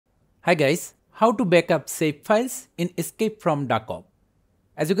Hi guys, how to backup shape files in Escape from Duckov.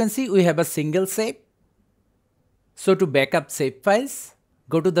 As you can see, we have a single shape. So to backup shape files,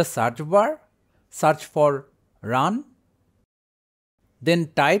 go to the search bar, search for run,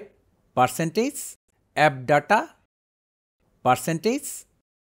 then type %app data %.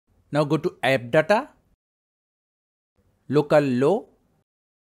 Now go to app data, local low,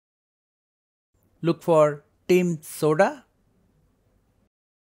 look for team soda,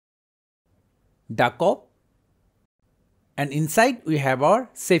 Duckov, and inside we have our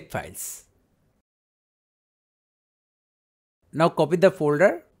shape files. Now copy the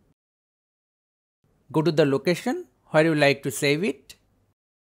folder, go to the location where you like to save it,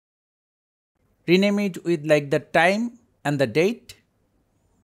 rename it with like the time and the date,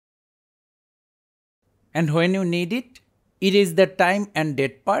 and when you need it, erase the time and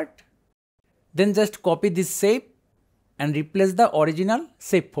date part, then just copy this shape and replace the original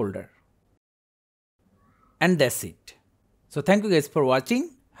shape folder. And that's it. So thank you guys for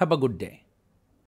watching. Have a good day.